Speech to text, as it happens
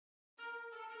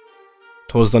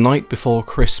'Twas the night before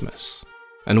Christmas,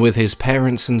 and with his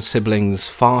parents and siblings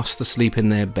fast asleep in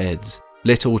their beds,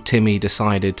 little Timmy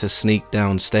decided to sneak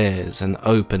downstairs and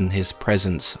open his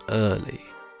presents early.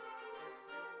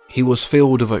 He was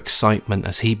filled with excitement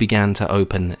as he began to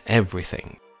open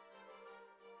everything.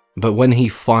 But when he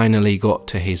finally got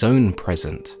to his own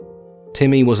present,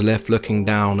 Timmy was left looking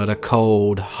down at a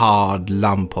cold, hard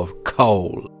lump of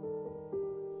coal.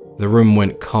 The room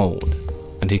went cold,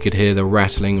 and he could hear the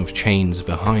rattling of chains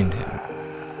behind him.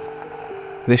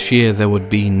 This year there would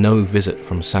be no visit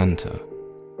from Santa.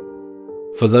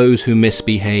 For those who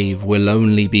misbehave will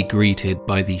only be greeted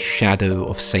by the shadow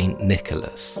of Saint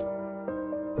Nicholas,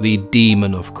 the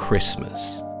demon of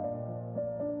Christmas,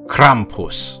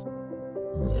 Krampus.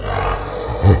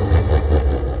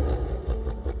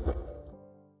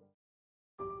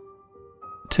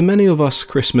 To many of us,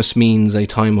 Christmas means a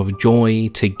time of joy,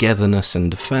 togetherness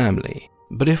and family.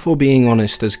 But if we're being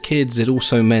honest, as kids it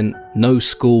also meant no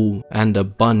school and a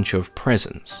bunch of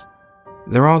presents.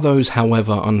 There are those,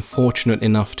 however, unfortunate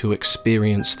enough to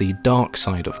experience the dark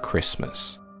side of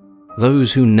Christmas.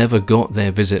 Those who never got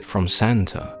their visit from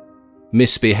Santa.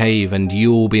 Misbehave and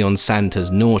you'll be on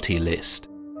Santa's naughty list.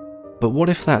 But what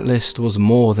if that list was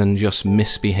more than just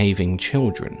misbehaving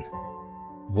children?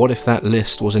 What if that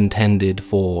list was intended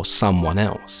for someone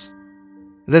else?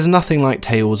 There's nothing like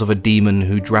tales of a demon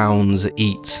who drowns,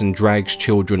 eats and drags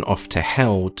children off to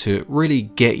hell to really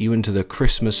get you into the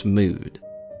Christmas mood.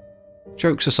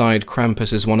 Jokes aside,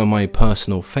 Krampus is one of my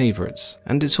personal favourites,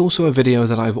 and it's also a video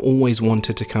that I've always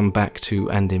wanted to come back to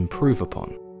and improve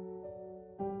upon.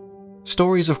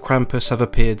 Stories of Krampus have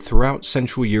appeared throughout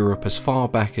Central Europe as far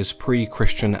back as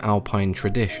pre-Christian Alpine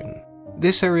tradition.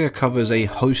 This area covers a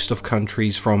host of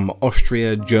countries from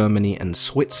Austria, Germany and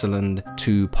Switzerland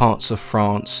to parts of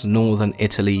France, northern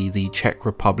Italy, the Czech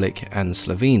Republic and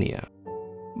Slovenia.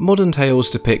 Modern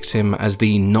tales depict him as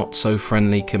the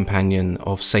not-so-friendly companion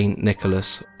of Saint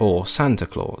Nicholas or Santa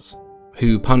Claus,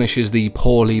 who punishes the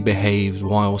poorly behaved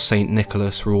while Saint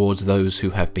Nicholas rewards those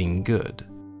who have been good.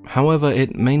 However,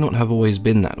 it may not have always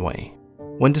been that way.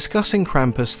 When discussing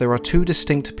Krampus, there are two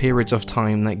distinct periods of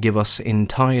time that give us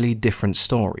entirely different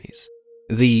stories.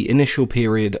 The initial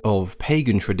period of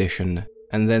pagan tradition,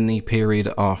 and then the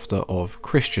period after of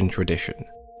Christian tradition.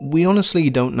 We honestly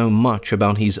don't know much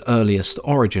about his earliest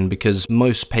origin because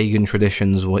most pagan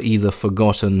traditions were either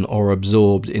forgotten or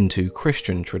absorbed into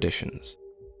Christian traditions.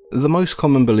 The most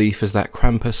common belief is that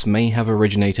Krampus may have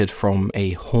originated from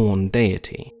a horn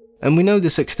deity. And we know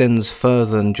this extends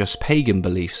further than just pagan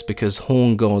beliefs because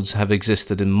horn gods have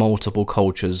existed in multiple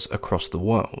cultures across the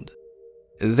world.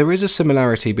 There is a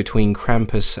similarity between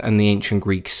Krampus and the ancient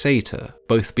Greek satyr,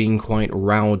 both being quite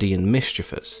rowdy and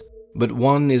mischievous, but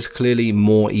one is clearly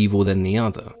more evil than the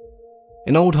other.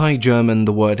 In Old High German,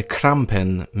 the word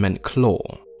Krampen meant claw,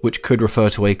 which could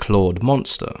refer to a clawed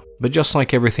monster, but just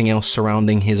like everything else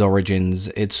surrounding his origins,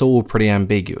 it's all pretty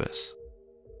ambiguous.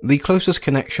 The closest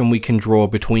connection we can draw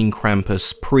between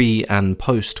Krampus pre- and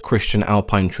post-Christian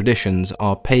Alpine traditions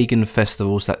are pagan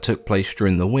festivals that took place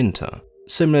during the winter,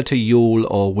 similar to Yule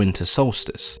or winter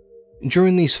solstice.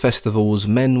 During these festivals,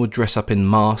 men would dress up in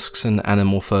masks and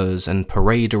animal furs and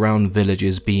parade around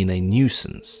villages being a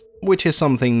nuisance, which is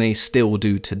something they still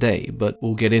do today, but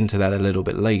we'll get into that a little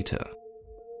bit later.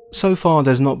 So far,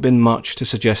 there's not been much to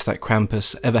suggest that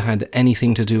Krampus ever had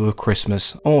anything to do with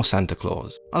Christmas or Santa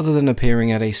Claus, other than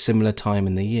appearing at a similar time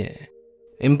in the year.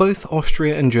 In both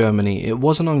Austria and Germany, it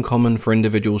wasn't uncommon for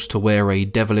individuals to wear a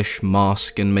devilish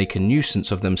mask and make a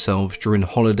nuisance of themselves during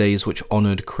holidays which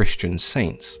honoured Christian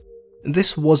saints.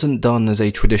 This wasn't done as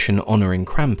a tradition honouring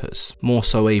Krampus, more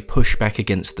so a pushback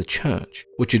against the church,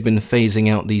 which had been phasing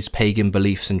out these pagan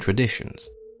beliefs and traditions.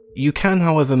 You can,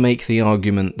 however, make the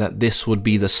argument that this would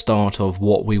be the start of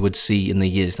what we would see in the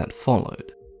years that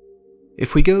followed.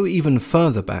 If we go even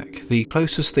further back, the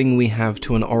closest thing we have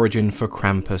to an origin for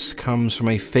Krampus comes from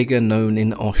a figure known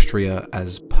in Austria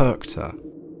as Perchta.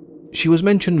 She was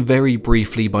mentioned very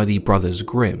briefly by the Brothers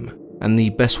Grimm, and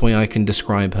the best way I can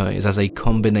describe her is as a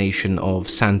combination of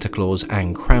Santa Claus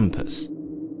and Krampus.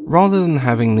 Rather than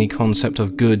having the concept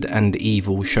of good and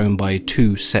evil shown by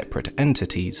two separate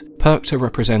entities, Perchta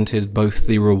represented both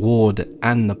the reward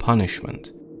and the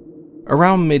punishment.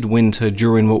 Around midwinter,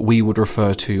 during what we would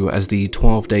refer to as the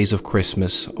 12 Days of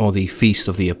Christmas or the Feast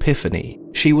of the Epiphany,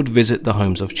 she would visit the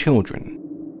homes of children.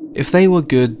 If they were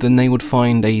good, then they would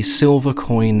find a silver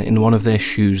coin in one of their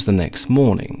shoes the next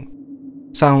morning.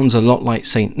 Sounds a lot like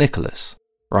Saint Nicholas,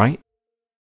 right?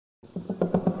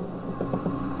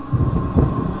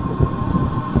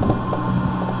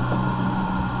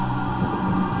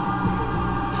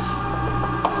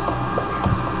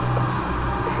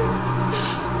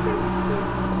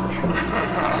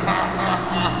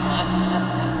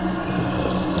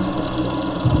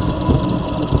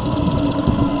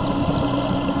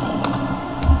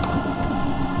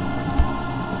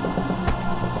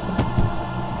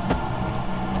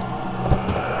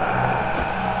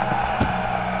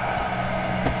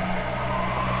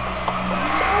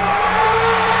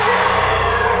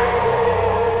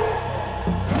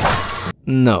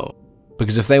 No,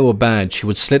 because if they were bad, she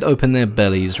would slit open their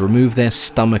bellies, remove their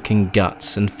stomach and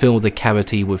guts, and fill the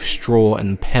cavity with straw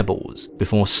and pebbles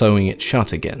before sewing it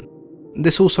shut again.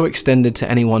 This also extended to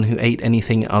anyone who ate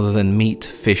anything other than meat,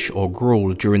 fish, or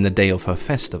gruel during the day of her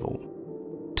festival.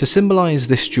 To symbolize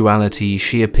this duality,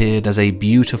 she appeared as a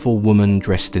beautiful woman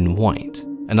dressed in white,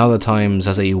 and other times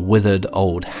as a withered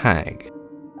old hag.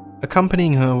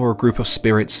 Accompanying her were a group of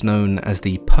spirits known as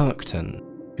the Perchten,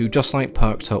 who just like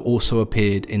Perchta also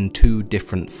appeared in two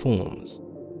different forms.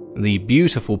 The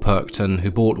beautiful Perchten, who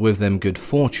brought with them good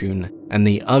fortune, and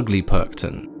the ugly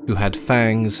Perchten, who had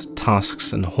fangs,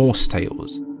 tusks, and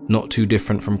horsetails, not too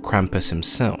different from Krampus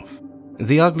himself.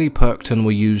 The ugly Perchten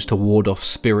were used to ward off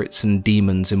spirits and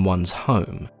demons in one's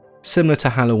home, similar to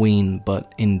Halloween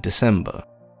but in December.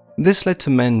 This led to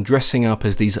men dressing up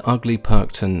as these ugly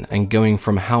Perchten and going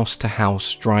from house to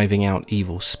house driving out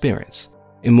evil spirits,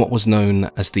 in what was known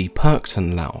as the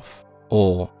Perchtenlauf,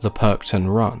 or the Perchten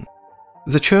Run.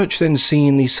 The church then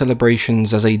seen these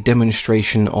celebrations as a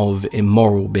demonstration of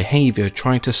immoral behaviour,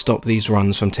 trying to stop these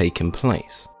runs from taking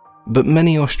place. But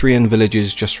many Austrian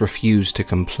villages just refused to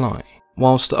comply,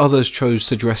 whilst others chose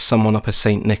to dress someone up as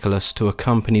Saint Nicholas to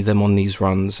accompany them on these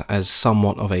runs as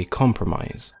somewhat of a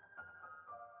compromise.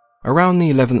 Around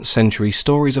the 11th century,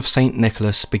 stories of Saint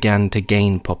Nicholas began to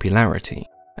gain popularity,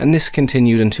 and this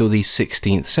continued until the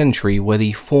 16th century, where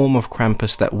the form of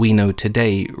Krampus that we know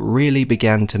today really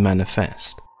began to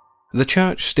manifest. The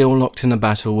church, still locked in a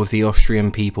battle with the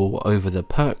Austrian people over the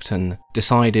Perchten,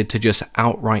 decided to just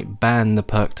outright ban the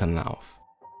Perchtenlauf.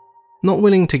 Not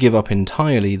willing to give up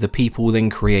entirely, the people then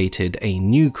created a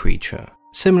new creature,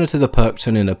 similar to the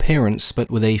Perchten in appearance but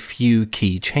with a few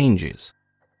key changes.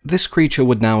 This creature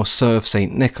would now serve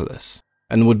Saint Nicholas,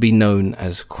 and would be known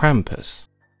as Krampus,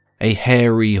 a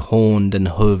hairy, horned and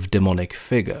hooved demonic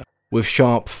figure, with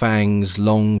sharp fangs,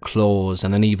 long claws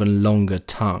and an even longer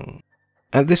tongue.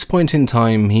 At this point in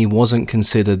time, he wasn't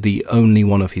considered the only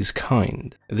one of his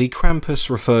kind. The Krampus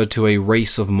referred to a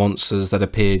race of monsters that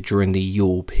appeared during the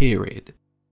Yule period.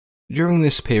 During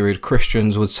this period,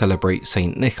 Christians would celebrate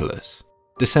Saint Nicholas.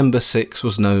 December 6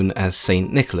 was known as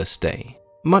Saint Nicholas Day.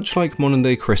 Much like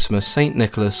modern-day Christmas, Saint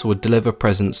Nicholas would deliver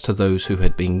presents to those who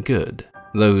had been good.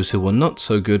 Those who were not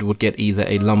so good would get either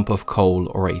a lump of coal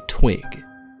or a twig.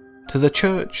 To the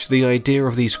church, the idea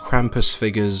of these Krampus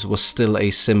figures was still a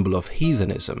symbol of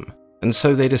heathenism, and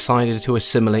so they decided to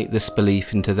assimilate this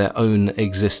belief into their own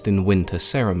existing winter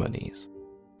ceremonies.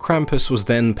 Krampus was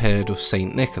then paired with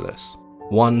Saint Nicholas.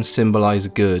 One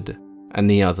symbolized good and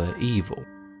the other evil.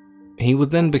 He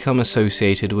would then become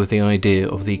associated with the idea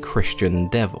of the Christian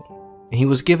devil. He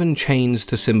was given chains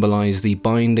to symbolize the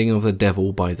binding of the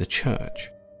devil by the church.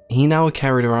 He now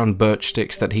carried around birch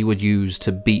sticks that he would use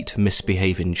to beat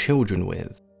misbehaving children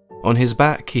with. On his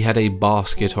back he had a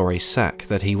basket or a sack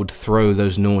that he would throw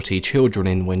those naughty children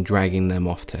in when dragging them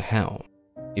off to hell.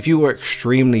 If you were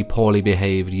extremely poorly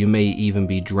behaved, you may even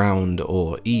be drowned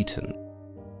or eaten.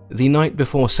 The night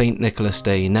before St. Nicholas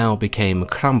Day now became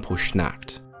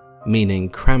Krampusnacht, meaning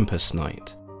Krampus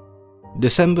night.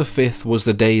 December 5th was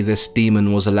the day this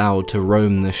demon was allowed to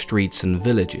roam the streets and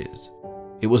villages.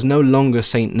 It was no longer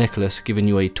St. Nicholas giving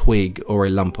you a twig or a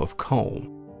lump of coal.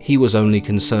 He was only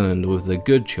concerned with the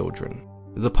good children.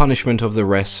 The punishment of the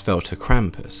rest fell to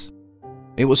Krampus.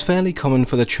 It was fairly common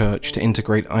for the church to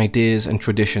integrate ideas and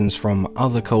traditions from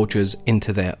other cultures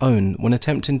into their own when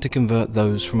attempting to convert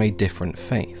those from a different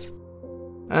faith.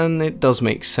 And it does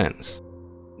make sense.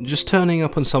 Just turning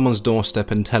up on someone's doorstep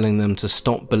and telling them to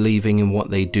stop believing in what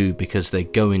they do because they're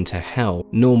going to hell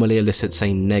normally elicits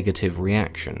a negative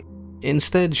reaction.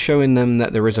 Instead, showing them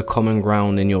that there is a common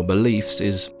ground in your beliefs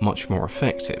is much more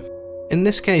effective. In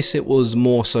this case, it was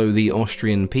more so the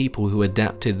Austrian people who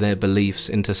adapted their beliefs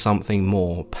into something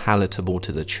more palatable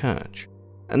to the church.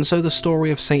 And so the story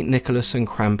of St. Nicholas and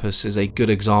Krampus is a good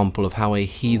example of how a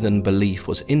heathen belief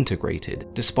was integrated,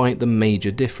 despite the major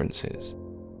differences.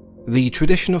 The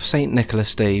tradition of St.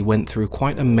 Nicholas Day went through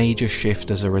quite a major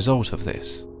shift as a result of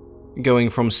this. Going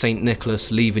from St.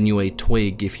 Nicholas leaving you a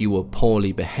twig if you were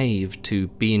poorly behaved to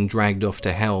being dragged off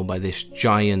to hell by this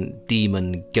giant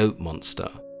demon goat monster.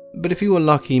 But if you were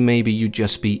lucky, maybe you'd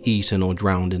just be eaten or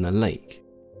drowned in a lake.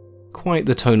 Quite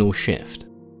the tonal shift.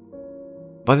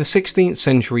 By the 16th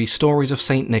century, stories of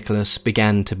St. Nicholas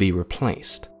began to be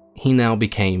replaced. He now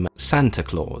became Santa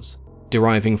Claus,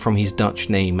 deriving from his Dutch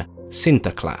name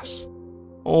Sinterklaas,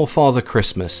 or Father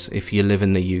Christmas if you live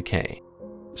in the UK.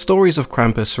 Stories of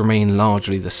Krampus remain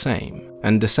largely the same,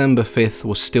 and December 5th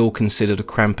was still considered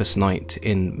Krampus night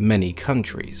in many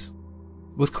countries.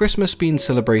 With Christmas being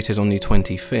celebrated on the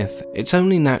 25th, it's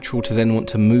only natural to then want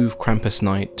to move Krampus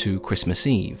night to Christmas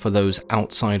Eve for those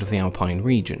outside of the Alpine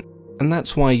region. And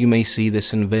that's why you may see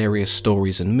this in various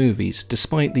stories and movies,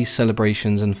 despite these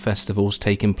celebrations and festivals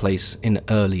taking place in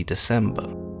early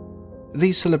December.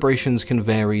 These celebrations can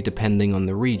vary depending on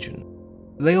the region.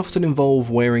 They often involve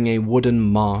wearing a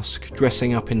wooden mask,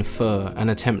 dressing up in fur,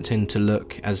 and attempting to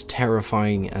look as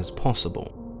terrifying as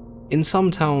possible. In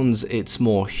some towns it's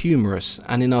more humorous,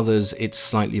 and in others it's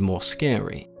slightly more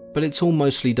scary, but it's all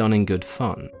mostly done in good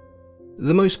fun.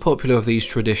 The most popular of these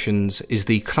traditions is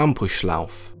the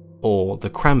Krampuslauf, or the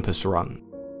Krampus run,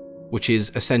 which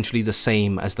is essentially the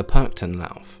same as the Perchten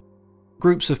lauf.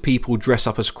 Groups of people dress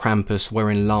up as Krampus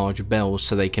wearing large bells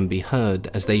so they can be heard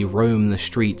as they roam the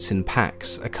streets in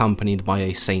packs accompanied by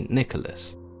a Saint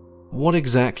Nicholas. What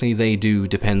exactly they do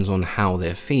depends on how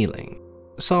they're feeling.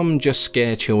 Some just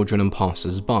scare children and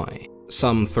passers-by,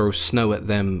 some throw snow at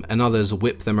them, and others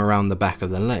whip them around the back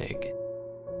of the leg.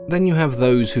 Then you have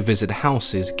those who visit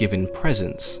houses giving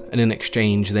presents, and in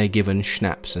exchange they're given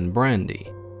schnapps and brandy.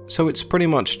 So it's pretty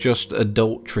much just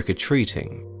adult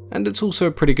trick-or-treating, and it's also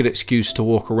a pretty good excuse to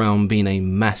walk around being a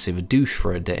massive douche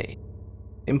for a day.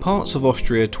 In parts of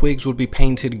Austria, twigs would be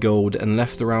painted gold and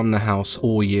left around the house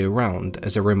all year round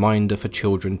as a reminder for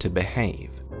children to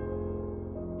behave.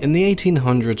 In the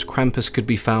 1800s, Krampus could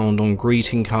be found on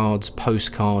greeting cards,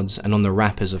 postcards, and on the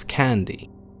wrappers of candy.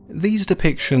 These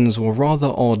depictions were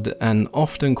rather odd and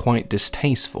often quite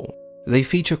distasteful. They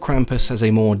feature Krampus as a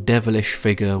more devilish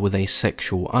figure with a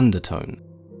sexual undertone,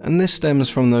 and this stems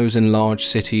from those in large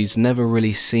cities never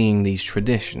really seeing these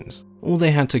traditions. All they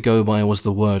had to go by was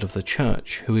the word of the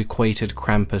church, who equated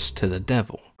Krampus to the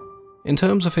devil. In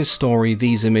terms of his story,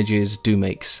 these images do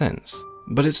make sense,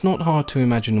 but it's not hard to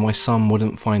imagine why some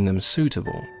wouldn't find them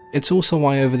suitable. It's also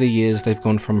why over the years they've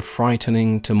gone from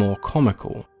frightening to more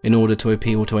comical in order to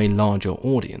appeal to a larger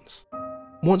audience.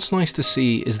 What's nice to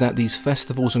see is that these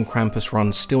festivals and Krampus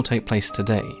runs still take place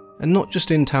today, and not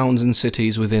just in towns and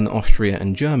cities within Austria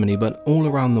and Germany, but all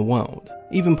around the world,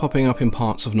 even popping up in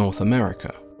parts of North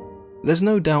America. There's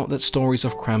no doubt that stories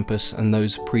of Krampus and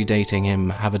those predating him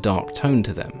have a dark tone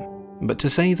to them, but to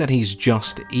say that he's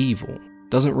just evil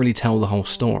doesn't really tell the whole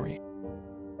story.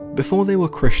 Before they were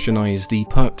Christianized, the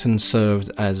Perchten served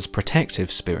as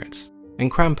protective spirits, and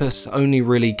Krampus only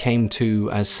really came to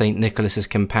as Saint Nicholas's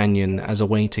companion as a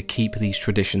way to keep these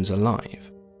traditions alive.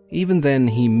 Even then,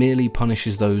 he merely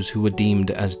punishes those who were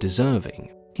deemed as deserving.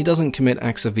 He doesn't commit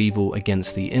acts of evil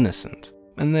against the innocent,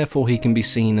 and therefore he can be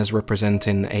seen as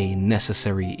representing a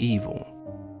necessary evil.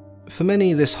 For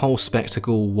many, this whole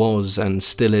spectacle was and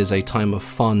still is a time of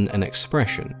fun and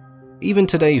expression. Even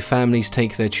today, families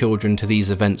take their children to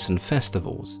these events and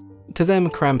festivals. To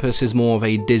them, Krampus is more of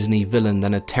a Disney villain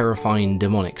than a terrifying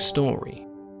demonic story.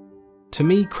 To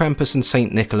me, Krampus and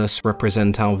Saint Nicholas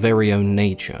represent our very own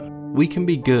nature. We can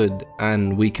be good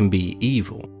and we can be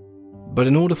evil. But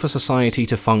in order for society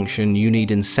to function, you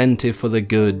need incentive for the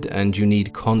good and you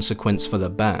need consequence for the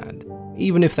bad,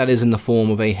 even if that is in the form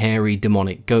of a hairy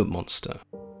demonic goat monster.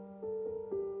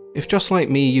 If just like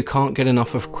me you can't get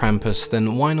enough of Krampus,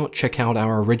 then why not check out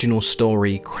our original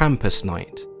story Krampus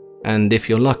Night? And if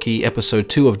you're lucky, episode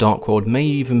 2 of Dark World may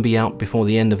even be out before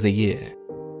the end of the year.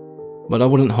 But I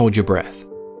wouldn't hold your breath.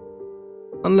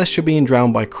 Unless you're being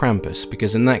drowned by Krampus,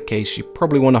 because in that case you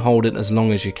probably want to hold it as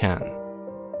long as you can.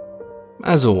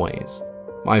 As always,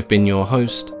 I've been your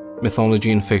host,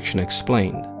 Mythology and Fiction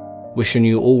Explained, wishing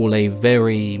you all a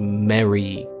very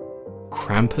merry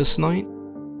Krampus night?